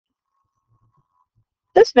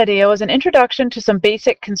This video is an introduction to some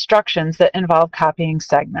basic constructions that involve copying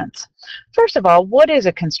segments. First of all, what is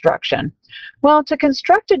a construction? Well, to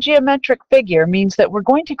construct a geometric figure means that we're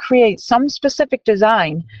going to create some specific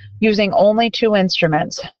design using only two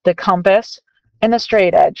instruments, the compass and the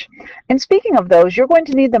straightedge. And speaking of those, you're going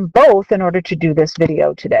to need them both in order to do this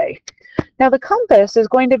video today. Now, the compass is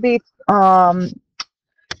going to be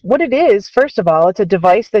what it is, first of all, it's a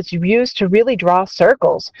device that's used to really draw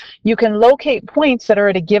circles. You can locate points that are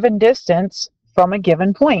at a given distance from a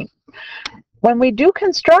given point. When we do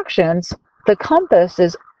constructions, the compass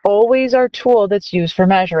is always our tool that's used for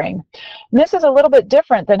measuring. And this is a little bit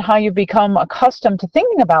different than how you become accustomed to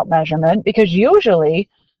thinking about measurement, because usually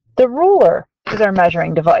the ruler is our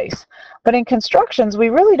measuring device. But in constructions, we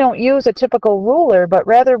really don't use a typical ruler, but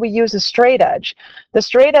rather we use a straightedge. The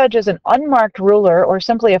straightedge is an unmarked ruler, or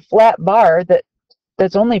simply a flat bar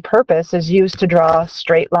that's only purpose is used to draw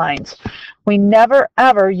straight lines. We never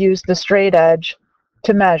ever use the straightedge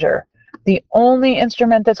to measure. The only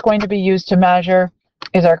instrument that's going to be used to measure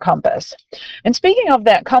is our compass. And speaking of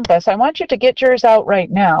that compass, I want you to get yours out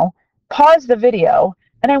right now, pause the video,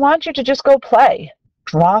 and I want you to just go play.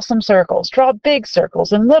 Draw some circles. Draw big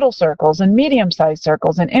circles and little circles and medium-sized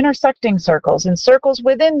circles and intersecting circles and circles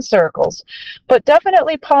within circles. But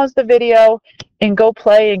definitely pause the video and go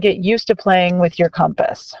play and get used to playing with your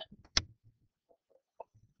compass.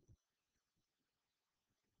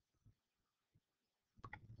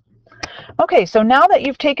 Okay, so now that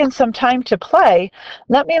you've taken some time to play,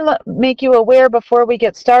 let me make you aware before we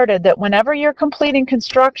get started that whenever you're completing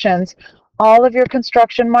constructions, all of your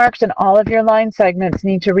construction marks and all of your line segments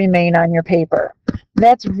need to remain on your paper.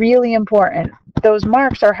 That's really important. Those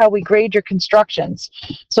marks are how we grade your constructions.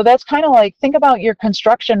 So that's kind of like, think about your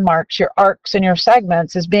construction marks, your arcs, and your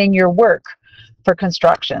segments as being your work for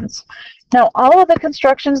constructions. Now, all of the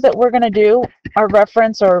constructions that we're going to do are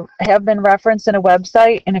referenced or have been referenced in a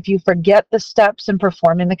website, and if you forget the steps in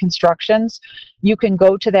performing the constructions, you can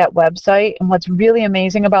go to that website. And what's really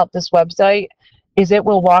amazing about this website is it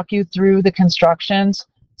will walk you through the constructions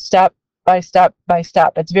step by step by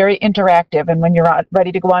step. It's very interactive, and when you're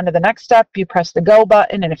ready to go on to the next step, you press the go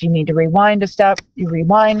button, and if you need to rewind a step, you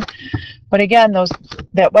rewind. But again,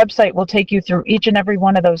 that website will take you through each and every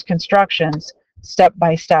one of those constructions step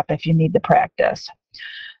by step if you need the practice.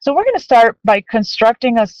 So we're going to start by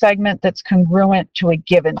constructing a segment that's congruent to a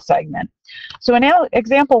given segment. So in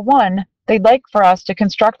example 1, they'd like for us to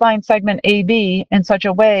construct line segment AB in such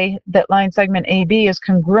a way that line segment AB is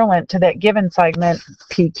congruent to that given segment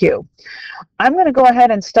PQ. I'm going to go ahead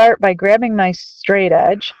and start by grabbing my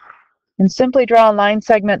straightedge and simply draw a line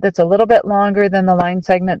segment that's a little bit longer than the line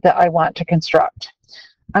segment that I want to construct.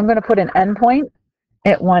 I'm going to put an endpoint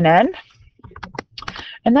at one end.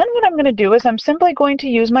 And then what I'm going to do is I'm simply going to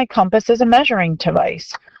use my compass as a measuring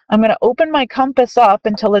device. I'm going to open my compass up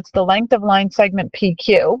until it's the length of line segment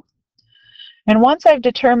PQ. And once I've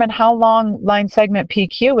determined how long line segment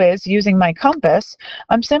PQ is using my compass,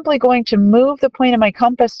 I'm simply going to move the point of my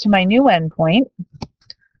compass to my new endpoint,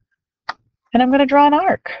 and I'm going to draw an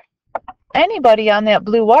arc. Anybody on that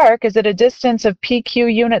blue arc is at a distance of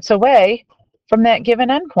PQ units away from that given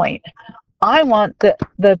endpoint. I want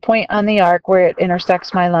the point on the arc where it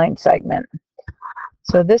intersects my line segment.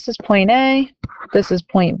 So this is point A, this is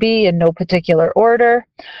point B in no particular order.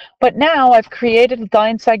 But now I've created a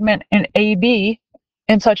line segment in AB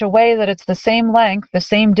in such a way that it's the same length, the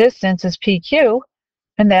same distance as PQ,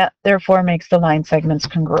 and that therefore makes the line segments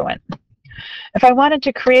congruent. If I wanted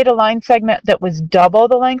to create a line segment that was double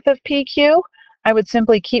the length of PQ, I would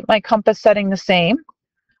simply keep my compass setting the same,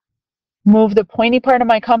 move the pointy part of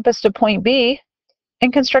my compass to point B,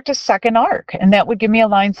 and construct a second arc, and that would give me a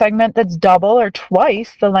line segment that's double or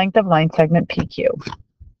twice the length of line segment PQ.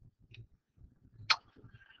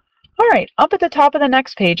 All right, up at the top of the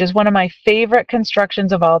next page is one of my favorite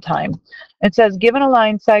constructions of all time. It says, given a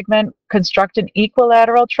line segment, construct an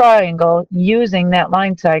equilateral triangle using that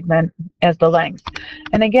line segment as the length.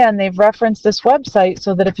 And again, they've referenced this website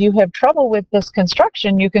so that if you have trouble with this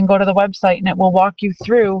construction, you can go to the website and it will walk you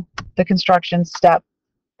through the construction step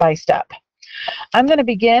by step. I'm going to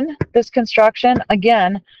begin this construction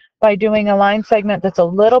again by doing a line segment that's a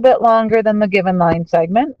little bit longer than the given line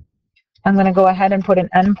segment. I'm going to go ahead and put an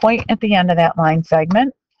endpoint at the end of that line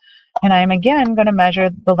segment, and I'm again going to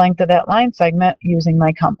measure the length of that line segment using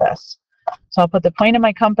my compass. So I'll put the point of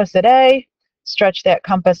my compass at A, stretch that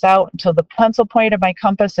compass out until the pencil point of my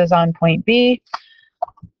compass is on point B,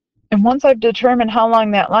 and once I've determined how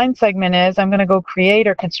long that line segment is, I'm going to go create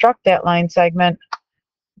or construct that line segment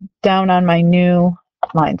down on my new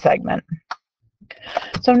line segment.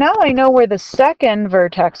 So now I know where the second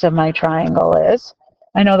vertex of my triangle is.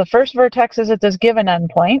 I know the first vertex is at this given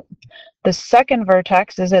endpoint. The second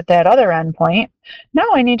vertex is at that other endpoint. Now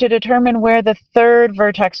I need to determine where the third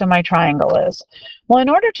vertex of my triangle is. Well, in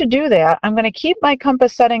order to do that, I'm going to keep my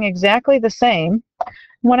compass setting exactly the same.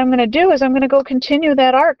 What I'm going to do is I'm going to go continue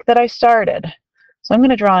that arc that I started. So I'm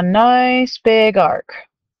going to draw a nice big arc.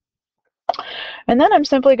 And then I'm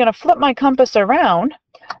simply going to flip my compass around,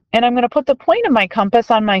 and I'm going to put the point of my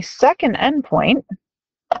compass on my second endpoint.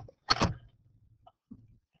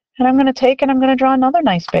 And I'm going to take and I'm going to draw another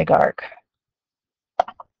nice big arc.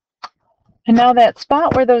 And now that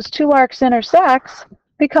spot where those two arcs intersects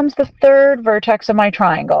becomes the third vertex of my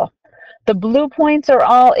triangle. The blue points are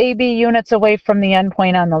all AB units away from the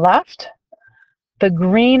endpoint on the left. The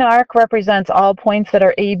green arc represents all points that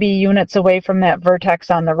are AB units away from that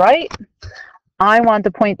vertex on the right. I want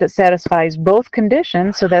the point that satisfies both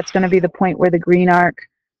conditions, so that's going to be the point where the green arc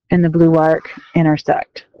and the blue arc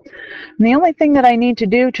intersect. And the only thing that I need to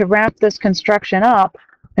do to wrap this construction up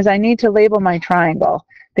is I need to label my triangle.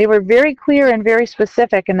 They were very clear and very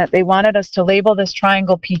specific in that they wanted us to label this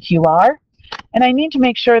triangle PQR, and I need to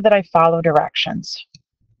make sure that I follow directions.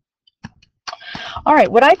 All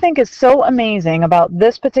right, what I think is so amazing about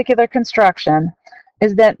this particular construction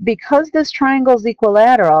is that because this triangle is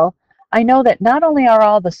equilateral, I know that not only are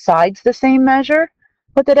all the sides the same measure,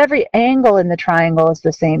 but that every angle in the triangle is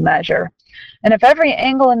the same measure. And if every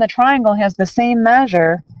angle in the triangle has the same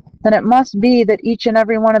measure, then it must be that each and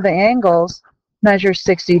every one of the angles measures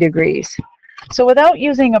 60 degrees. So without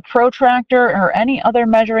using a protractor or any other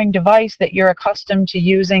measuring device that you're accustomed to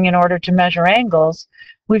using in order to measure angles,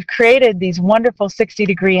 we've created these wonderful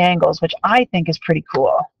 60-degree angles, which I think is pretty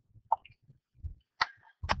cool.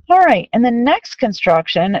 All right, and the next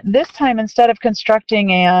construction, this time instead of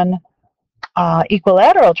constructing an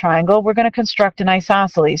equilateral triangle, we're going to construct an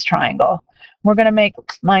isosceles triangle. We're going to make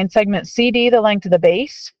line segment CD the length of the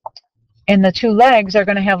base, and the two legs are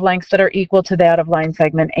going to have lengths that are equal to that of line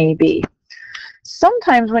segment AB.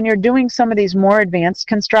 Sometimes when you're doing some of these more advanced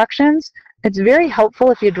constructions, it's very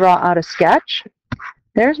helpful if you draw out a sketch.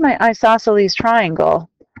 There's my isosceles triangle.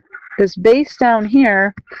 This base down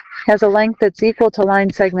here has a length that's equal to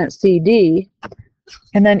line segment CD,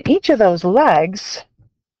 and then each of those legs,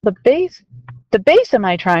 the base of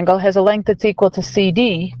my triangle has a length that's equal to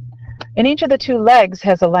CD, and each of the two legs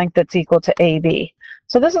has a length that's equal to AB.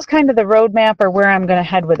 So this is kind of the roadmap or where I'm going to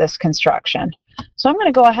head with this construction. So I'm going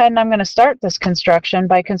to go ahead and I'm going to start this construction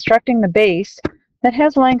by constructing the base that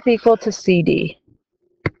has length equal to CD.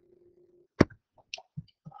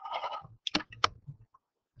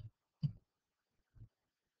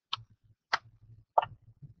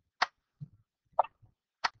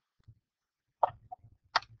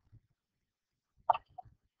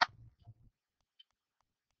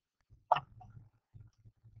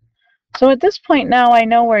 So at this point now I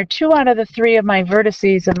know where 2 out of the 3 of my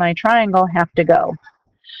vertices of my triangle have to go.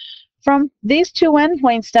 From these 2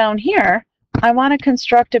 endpoints down here, I want to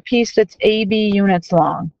construct a piece that's AB units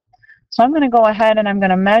long. So I'm going to go ahead and I'm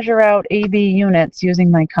going to measure out AB units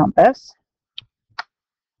using my compass.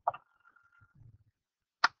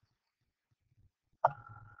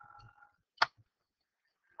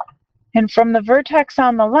 And from the vertex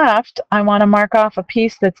on the left, I want to mark off a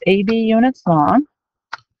piece that's AB units long.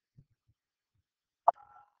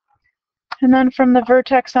 And then from the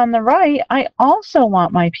vertex on the right, I also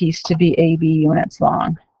want my piece to be AB units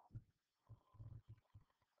long.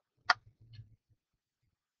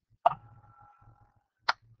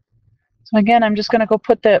 So again, I'm just going to go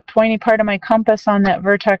put the pointy part of my compass on that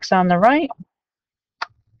vertex on the right.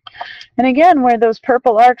 And again, where those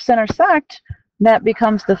purple arcs intersect, that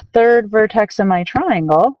becomes the third vertex of my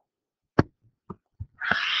triangle.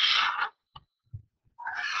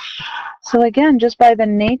 So again, just by the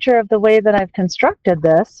nature of the way that I've constructed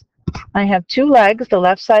this, I have 2 legs, the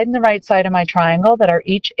left side and the right side of my triangle, that are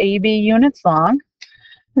each AB units long.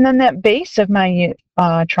 And then that base of my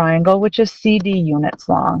triangle, which is CD units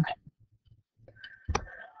long.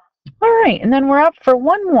 All right, and then we're up for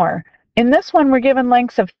one more. In this one, we're given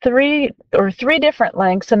lengths of 3 different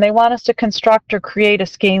lengths, and they want us to construct or create a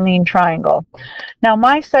scalene triangle. Now,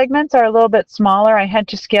 my segments are a little bit smaller. I had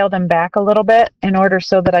to scale them back a little bit in order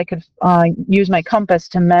so that I could use my compass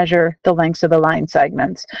to measure the lengths of the line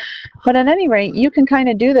segments. But at any rate, you can kind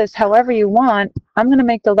of do this however you want. I'm going to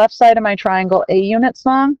make the left side of my triangle A units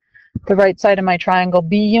long, the right side of my triangle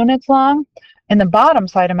B units long, and the bottom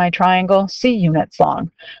side of my triangle C units long.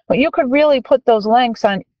 But you could really put those lengths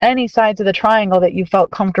on any sides of the triangle that you felt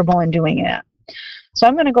comfortable in doing it. So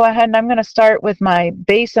I'm going to go ahead and I'm going to start with my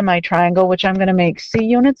base of my triangle, which I'm going to make C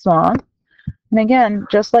units long. And again,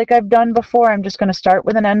 just like I've done before, I'm just going to start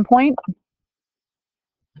with an endpoint.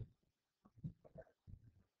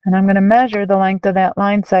 And I'm going to measure the length of that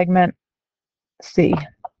line segment, C.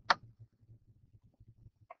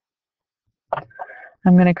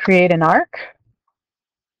 I'm going to create an arc.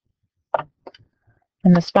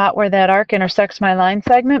 And the spot where that arc intersects my line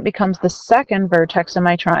segment becomes the second vertex of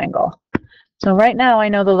my triangle. So right now I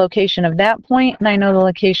know the location of that point and I know the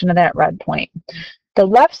location of that red point. The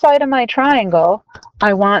left side of my triangle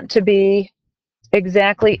I want to be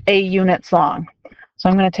exactly A units long. So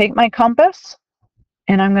I'm going to take my compass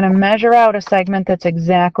and I'm going to measure out a segment that's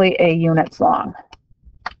exactly A units long.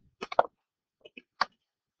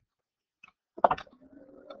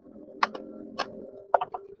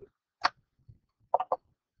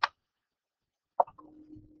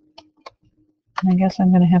 I guess I'm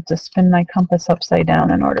going to have to spin my compass upside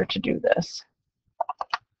down in order to do this.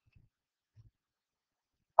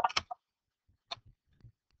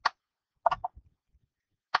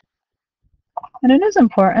 And it is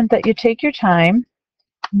important that you take your time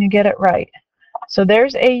and you get it right. So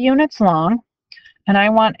there's A units long, and I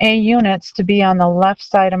want A units to be on the left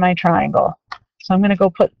side of my triangle. So I'm going to go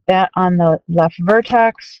put that on the left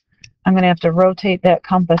vertex. I'm going to have to rotate that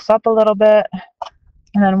compass up a little bit.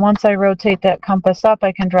 And then once I rotate that compass up,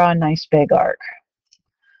 I can draw a nice big arc.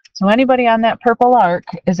 So anybody on that purple arc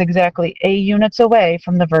is exactly A units away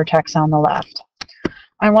from the vertex on the left.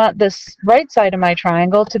 I want this right side of my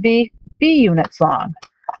triangle to be B units long.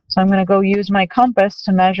 So I'm going to go use my compass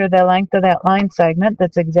to measure the length of that line segment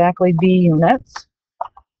that's exactly B units.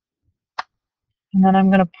 And then I'm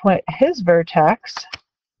going to put his vertex,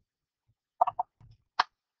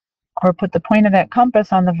 or put the point of that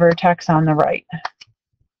compass on the vertex on the right.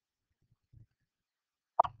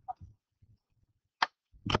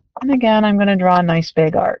 And again, I'm going to draw a nice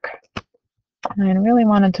big arc. And I really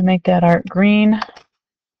wanted to make that arc green.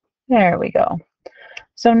 There we go.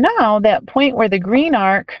 So now that point where the green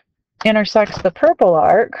arc intersects the purple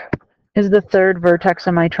arc is the third vertex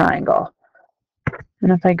of my triangle.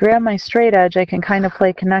 And if I grab my straight edge, I can kind of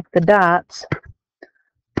play connect the dots.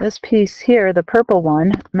 This piece here, the purple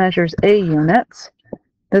one, measures A units.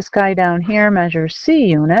 This guy down here measures C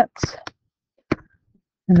units.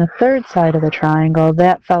 And the third side of the triangle,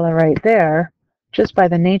 that fella right there, just by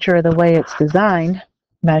the nature of the way it's designed,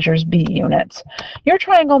 measures B units. Your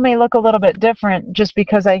triangle may look a little bit different just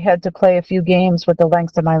because I had to play a few games with the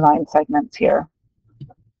lengths of my line segments here.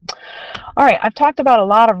 All right, I've talked about a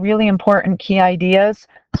lot of really important key ideas.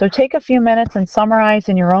 So take a few minutes and summarize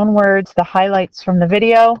in your own words the highlights from the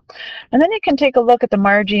video. And then you can take a look at the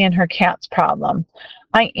Margie and her cats problem.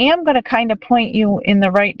 I am going to kind of point you in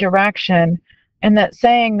the right direction in that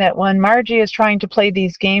saying that when Margie is trying to play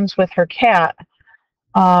these games with her cat,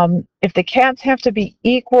 if the cats have to be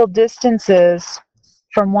equal distances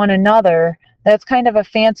from one another, that's kind of a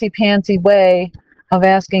fancy-pantsy way of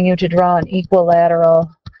asking you to draw an equilateral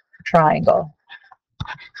triangle.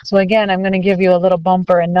 So again, I'm going to give you a little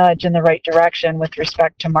bumper and nudge in the right direction with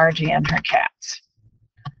respect to Margie and her cats.